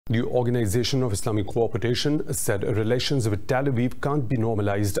The Organization of Islamic Cooperation said relations with Tel Aviv can't be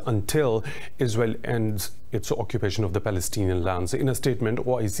normalized until Israel ends its occupation of the Palestinian lands. In a statement,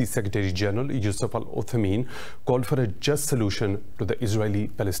 OIC Secretary General Yousef Al-Othaimeen called for a just solution to the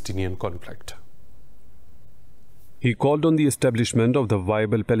Israeli-Palestinian conflict. He called on the establishment of the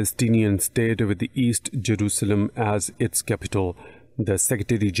viable Palestinian state with East Jerusalem as its capital. The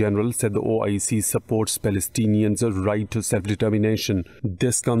Secretary General said the OIC supports Palestinians' right to self-determination.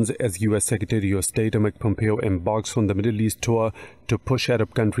 This comes as U.S. Secretary of State Mike Pompeo embarks on the Middle East tour to push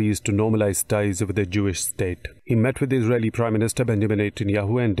Arab countries to normalize ties with the Jewish state. He met with Israeli Prime Minister Benjamin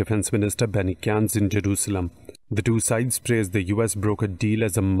Netanyahu and Defense Minister Benny Gantz in Jerusalem. The two sides praised the U.S. brokered deal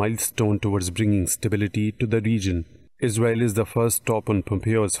as a milestone towards bringing stability to the region. Israel is the first stop on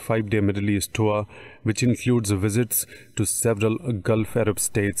Pompeo's 5-day Middle East tour, which includes visits to several Gulf Arab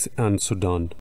states and Sudan.